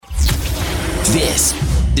This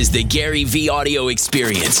is the Gary V audio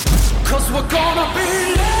experience. 'Cause we're gonna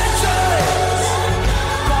be legends.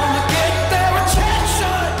 Gonna get their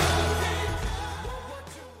attention.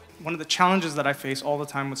 One of the challenges that I face all the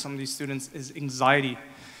time with some of these students is anxiety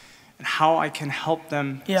and how I can help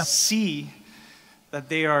them see that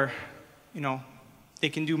they are, they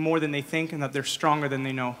can do more than they think and that they're stronger than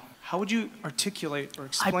they know. How would you articulate or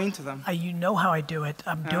explain to them? You know how I do it.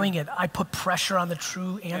 I'm doing it. I put pressure on the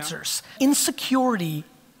true answers. Insecurity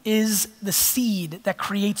is the seed that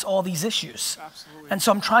creates all these issues. Absolutely. And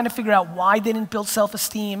so I'm trying to figure out why they didn't build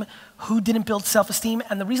self-esteem, who didn't build self-esteem.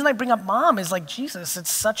 And the reason I bring up mom is like, Jesus, it's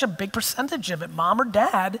such a big percentage of it. Mom or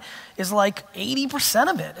dad is like 80%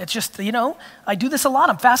 of it. It's just, I do this a lot.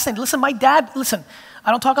 I'm fascinated. Listen, I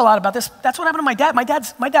don't talk a lot about this. That's what happened to my dad. My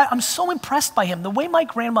dad, I'm so impressed by him. The way my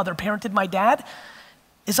grandmother parented my dad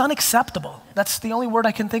is unacceptable. That's the only word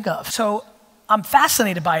I can think of. So I'm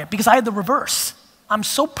fascinated by it because I had the reverse. I'm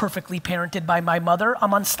so perfectly parented by my mother,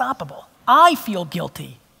 I'm unstoppable. I feel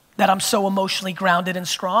guilty that I'm so emotionally grounded and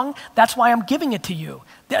strong. That's why I'm giving it to you.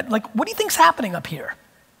 What do you think's happening up here?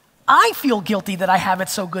 I feel guilty that I have it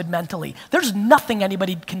so good mentally. There's nothing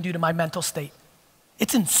anybody can do to my mental state.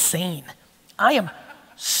 It's insane. I am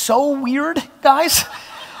so weird, guys.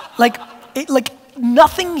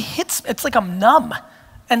 Nothing hits, it's like I'm numb.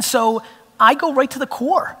 And so I go right to the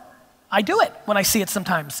core. I do it when I see it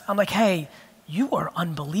sometimes. I'm like, hey, you are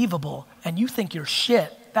unbelievable and you think you're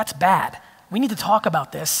shit. That's bad. We need to talk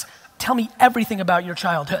about this. Tell me everything about your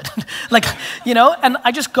childhood. And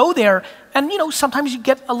I just go there and, sometimes you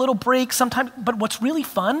get a little break sometimes, but what's really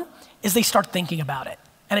fun is they start thinking about it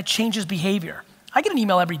and it changes behavior. I get an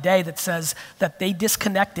email every day that says that they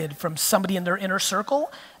disconnected from somebody in their inner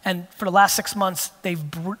circle and for the last 6 months, they're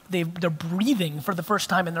breathing for the first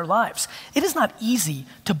time in their lives. It is not easy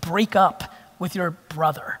to break up with your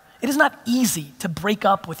brother. It is not easy to break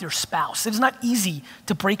up with your spouse. It is not easy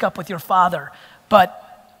to break up with your father,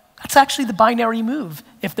 but that's actually the binary move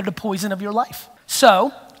if they're the poison of your life.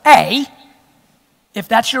 So, if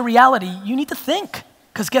that's your reality, you need to think,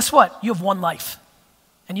 because guess what? You have one life,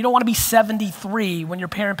 and you don't want to be 73 when your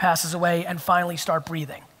parent passes away and finally start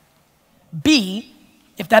breathing. B,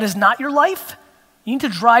 if that is not your life, you need to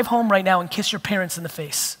drive home right now and kiss your parents in the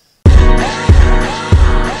face.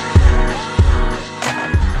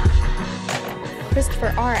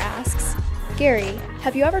 Christopher R. asks, Gary,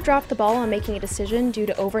 have you ever dropped the ball on making a decision due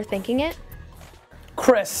to overthinking it?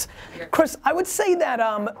 Chris, I would say that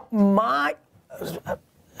I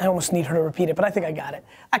almost need her to repeat it, but I think I got it.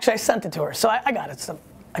 Actually, I sent it to her, so I got it.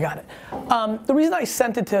 The reason I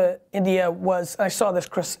sent it to India was, I saw this,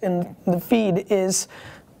 Chris, in the feed, is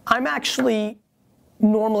I'm actually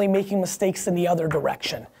normally making mistakes in the other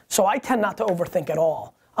direction. So I tend not to overthink at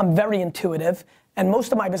all. I'm very intuitive. And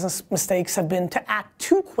most of my business mistakes have been to act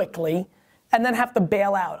too quickly and then have to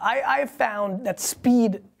bail out. I have found that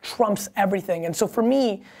speed trumps everything. And so for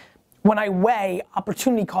me, when I weigh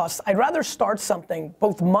opportunity costs, I'd rather start something,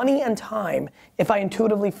 both money and time, if I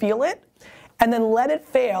intuitively feel it, and then let it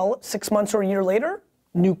fail 6 months or a year later.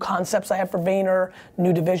 New concepts I have for Vayner,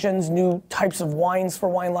 new divisions, new types of wines for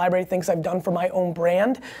Wine Library, things I've done for my own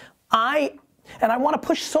brand. And I want to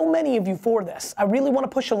push so many of you for this. I really want to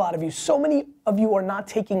push a lot of you. So many of you are not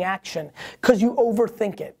taking action because you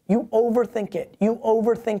overthink it. You overthink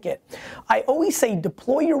it. I always say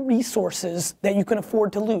deploy your resources that you can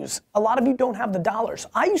afford to lose. A lot of you don't have the dollars.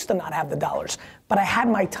 I used to not have the dollars, but I had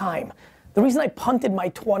my time. The reason I punted my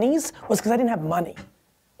 20s was because I didn't have money,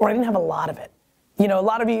 or I didn't have a lot of it. A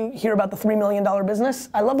lot of you hear about the $3 million business.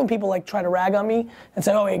 I love when people try to rag on me and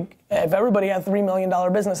say, if everybody had $3 million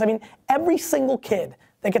business. I mean, every single kid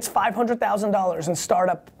that gets $500,000 in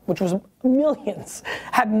startup, which was millions,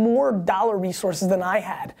 had more dollar resources than I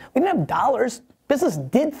had. We didn't have dollars. Business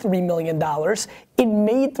did $3 million. It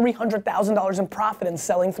made $300,000 in profit in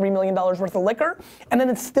selling $3 million worth of liquor, and then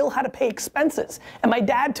it still had to pay expenses. And my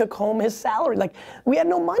dad took home his salary. We had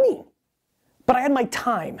no money, but I had my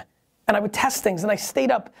time. And I would test things, and I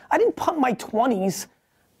stayed up. I didn't punt my 20s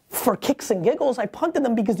for kicks and giggles. I punted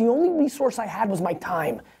them because the only resource I had was my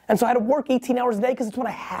time. And so I had to work 18 hours a day because it's what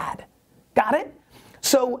I had. Got it?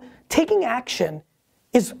 So taking action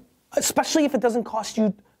is, especially if it doesn't cost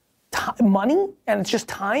you money and it's just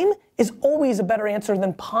time, is always a better answer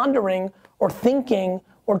than pondering or thinking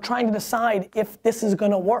or trying to decide if this is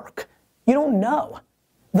gonna work. You don't know.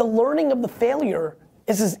 The learning of the failure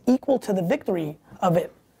is as equal to the victory of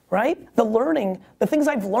it. Right? The learning, the things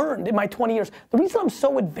I've learned in my 20 years. The reason I'm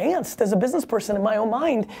so advanced as a business person in my own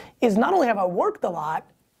mind is not only have I worked a lot,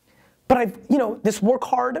 but I've, this work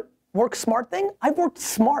hard work smart thing, I've worked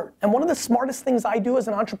smart. And one of the smartest things I do as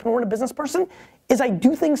an entrepreneur and a business person is I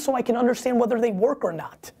do things so I can understand whether they work or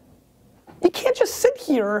not. You can't just sit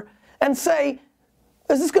here and say,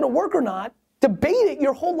 is this gonna work or not? Debate it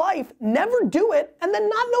your whole life, never do it, and then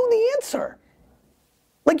not know the answer.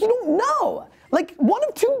 Like, you don't know. Like, one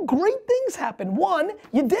of two great things happened. One,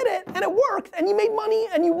 you did it and it worked, and you made money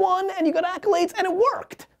and you won and you got accolades and it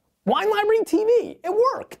worked. Wine Library TV, it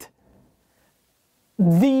worked.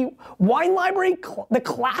 The Wine Library, the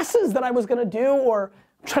classes that I was gonna do, or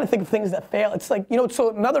I'm trying to think of things that fail. It's like, you know,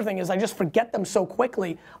 so another thing is I just forget them so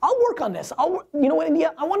quickly. I'll work on this. You know what,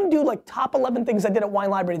 India? I wanna do like top 11 things I did at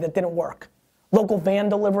Wine Library that didn't work. Local van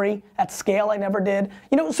delivery at scale I never did.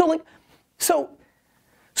 You know, so like, so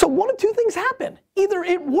one of two things happen. Either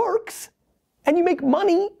it works and you make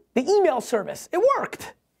money, the email service, it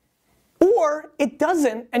worked. Or it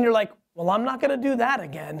doesn't and you're like, well, I'm not gonna do that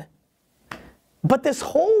again. But this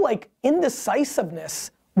whole like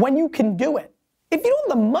indecisiveness when you can do it. If you don't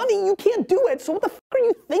have the money, you can't do it, so what the fuck are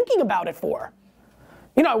you thinking about it for?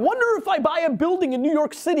 You know, I wonder if I buy a building in New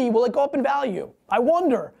York City, will it go up in value? I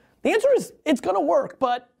wonder. The answer is, it's gonna work,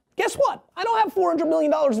 but guess what? I don't have $400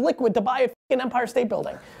 million liquid to buy a fucking Empire State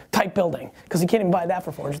Building type building, because you can't even buy that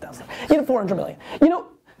for 400,000. You know, 400 million. You know,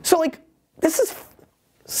 so like, this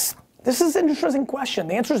is an interesting question.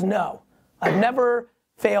 The answer is no. I've never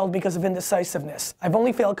failed because of indecisiveness. I've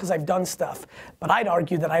only failed because I've done stuff, but I'd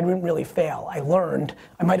argue that I didn't really fail. I learned.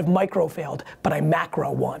 I might have micro failed, but I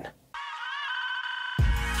macro won.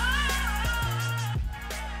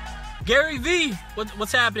 Gary V,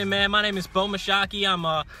 what's happening, man? My name is Bo Mashaki. I'm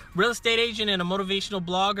a real estate agent and a motivational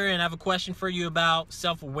blogger, and I have a question for you about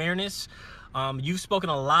self-awareness. You've spoken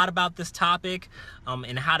a lot about this topic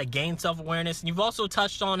and how to gain self-awareness. And you've also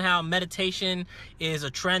touched on how meditation is a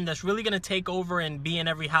trend that's really going to take over and be in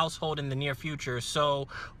every household in the near future. So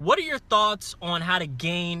what are your thoughts on how to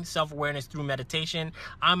gain self-awareness through meditation?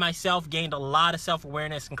 I myself gained a lot of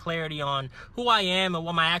self-awareness and clarity on who I am and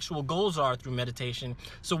what my actual goals are through meditation.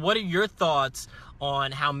 So what are your thoughts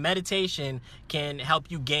on how meditation can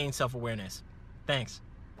help you gain self-awareness? Thanks.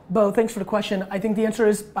 Bo, thanks for the question. I think the answer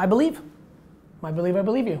is, I believe. I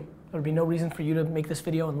believe you. There would be no reason for you to make this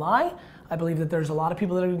video and lie. I believe that there's a lot of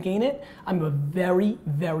people that are gonna gain it. I'm a very,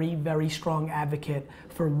 very, very strong advocate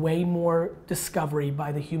for way more discovery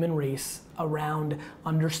by the human race around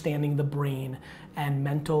understanding the brain and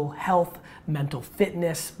mental health, mental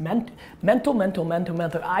fitness, mental.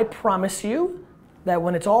 I promise you that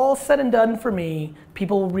when it's all said and done for me,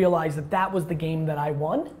 people will realize that that was the game that I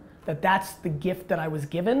won. That's the gift that I was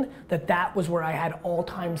given, that was where I had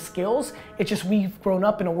all-time skills. It's just we've grown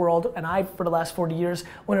up in a world, and I, for the last 40 years,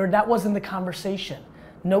 when that wasn't the conversation.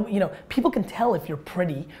 No, you know, people can tell if you're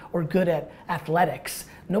pretty or good at athletics.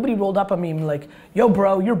 Nobody rolled up on me and be like, yo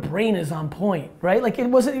bro, your brain is on point, right? Like it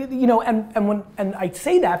wasn't, you know, and I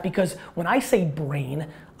say that because when I say brain,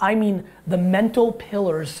 I mean the mental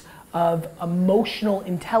pillars of emotional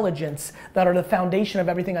intelligence that are the foundation of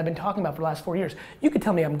everything I've been talking about for the last 4 years. You could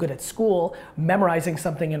tell me I'm good at school, memorizing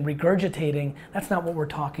something and regurgitating. That's not what we're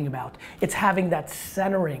talking about. It's having that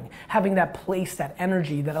centering, having that place, that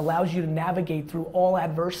energy that allows you to navigate through all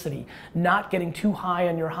adversity, not getting too high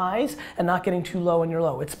on your highs and not getting too low on your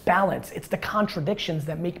low. It's balance. It's the contradictions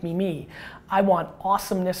that make me me. I want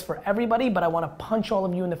awesomeness for everybody, but I want to punch all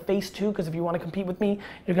of you in the face too, because if you want to compete with me,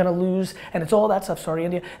 you're gonna lose. And it's all that stuff, sorry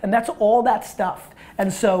India, and that's all that stuff.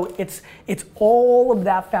 And so it's all of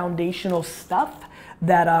that foundational stuff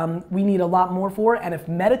that we need a lot more for. And if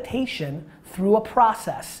meditation through a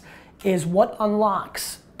process is what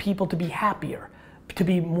unlocks people to be happier, to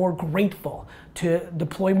be more grateful, to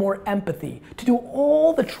deploy more empathy, to do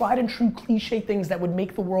all the tried and true cliche things that would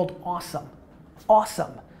make the world awesome,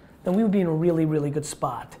 then we would be in a really, really good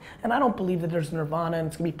spot. And I don't believe that there's nirvana and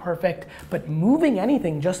it's gonna be perfect, but moving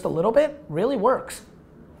anything just a little bit really works.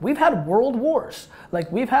 We've had world wars,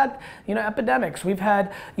 like we've had, you know, epidemics, we've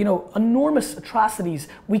had, you know, enormous atrocities.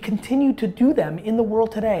 We continue to do them in the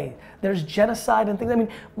world today. There's genocide and things. I mean,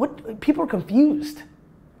 people are confused.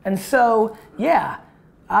 And so, yeah,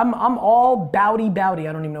 I'm all bouty.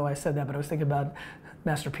 I don't even know why I said that, but I was thinking about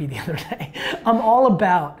Master P the other day. I'm all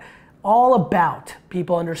about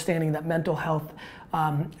people understanding that mental health,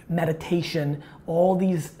 meditation, all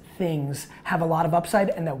these things have a lot of upside,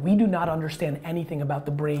 and that we do not understand anything about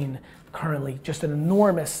the brain currently. Just an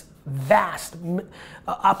enormous, vast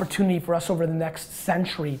opportunity for us over the next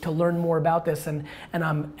century to learn more about this, and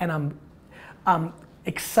I'm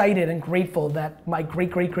excited and grateful that my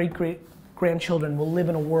great grandchildren will live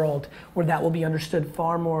in a world where that will be understood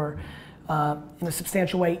far more in a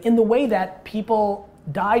substantial way, in the way that people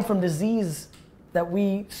died from disease that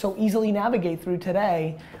we so easily navigate through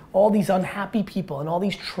today, all these unhappy people and all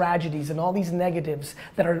these tragedies and all these negatives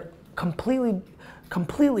that are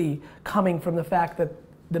completely coming from the fact that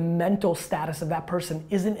the mental status of that person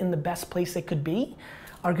isn't in the best place it could be,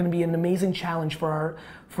 are going to be an amazing challenge for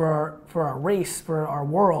our race, for our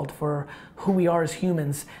world, for who we are as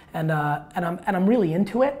humans, and I'm really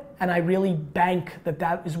into it, and I really bank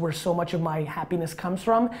that is where so much of my happiness comes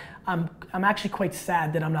from. I'm actually quite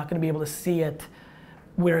sad that I'm not going to be able to see it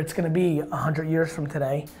where it's going to be 100 years from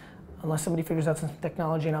today, unless somebody figures out some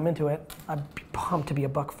technology and I'm into it. I'm pumped to be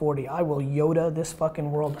 $140. I will Yoda this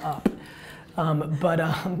fucking world up,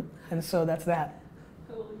 and so that's that.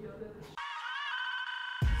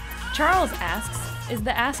 Charles asks, is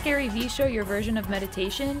the Ask Gary V show your version of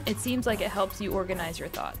meditation? It seems like it helps you organize your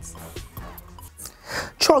thoughts.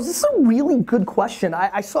 Charles, this is a really good question.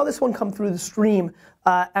 I saw this one come through the stream,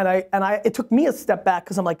 and it took me a step back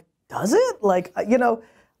because I'm like, does it? Like, you know,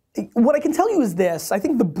 what I can tell you is this. I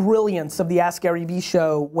think the brilliance of the Ask Gary Vee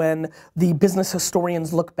show, when the business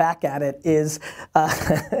historians look back at it, is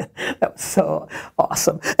that was so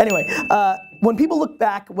awesome. Anyway, when people look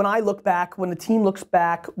back, when I look back, when the team looks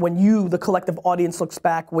back, when you, the collective audience, looks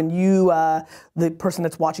back, when you, the person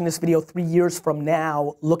that's watching this video 3 years from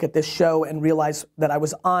now, look at this show and realize that I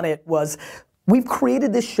was on it, was we've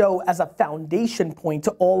created this show as a foundation point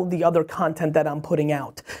to all of the other content that I'm putting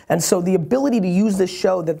out. And so the ability to use this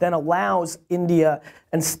show that then allows India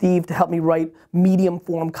and Steve to help me write medium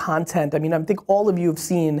form content. I mean, I think all of you have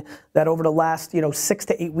seen that over the last 6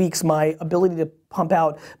 to 8 weeks, my ability to pump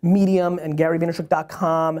out Medium and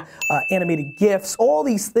GaryVaynerchuk.com, animated GIFs, all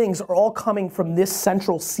these things are all coming from this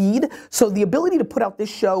central seed. So the ability to put out this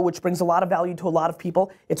show, which brings a lot of value to a lot of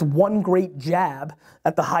people, it's one great jab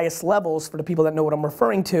at the highest levels for the people that know what I'm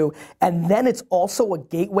referring to. And then it's also a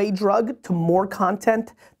gateway drug to more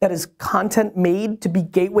content that is content made to be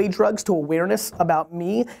gateway drugs to awareness about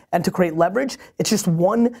me and to create leverage. It's just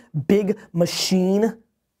one big machine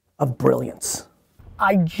of brilliance.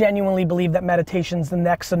 I genuinely believe that meditation's the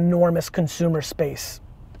next enormous consumer space.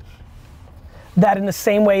 That in the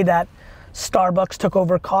same way that Starbucks took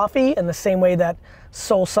over coffee, in the same way that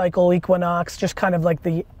SoulCycle, Equinox, just kind of like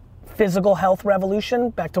the physical health revolution,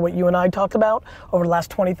 back to what you and I talked about over the last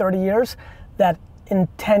 20, 30 years, that in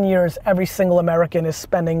 10 years, every single American is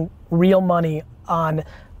spending real money on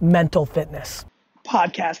mental fitness.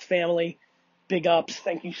 Podcast family, big ups.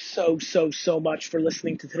 Thank you so much for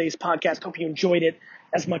listening to today's podcast. Hope you enjoyed it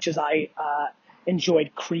as much as I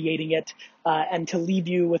enjoyed creating it. And to leave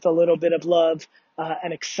you with a little bit of love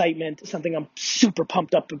and excitement, something I'm super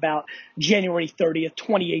pumped up about. January 30th,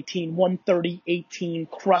 2018, 1/30/18,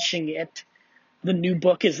 Crushing It. The new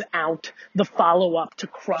book is out. The follow-up to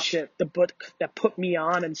Crush It, the book that put me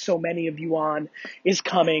on and so many of you on, is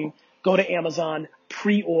coming. Go to Amazon,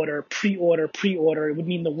 pre-order. It would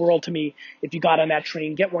mean the world to me if you got on that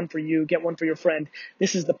train. Get one for you, get one for your friend.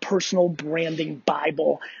 This is the personal branding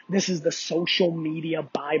Bible. This is the social media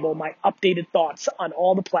Bible. My updated thoughts on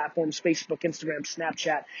all the platforms, Facebook, Instagram,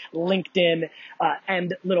 Snapchat, LinkedIn,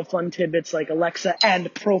 and little fun tidbits like Alexa,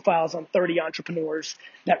 and profiles on 30 entrepreneurs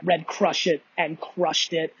that read Crush It and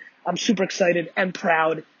crushed it. I'm super excited and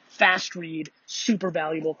proud. Fast read, super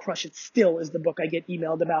valuable. Crush It still is the book I get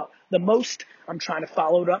emailed about the most. I'm trying to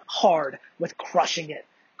follow it up hard with Crushing It.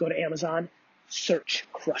 Go to Amazon, search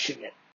Crushing It.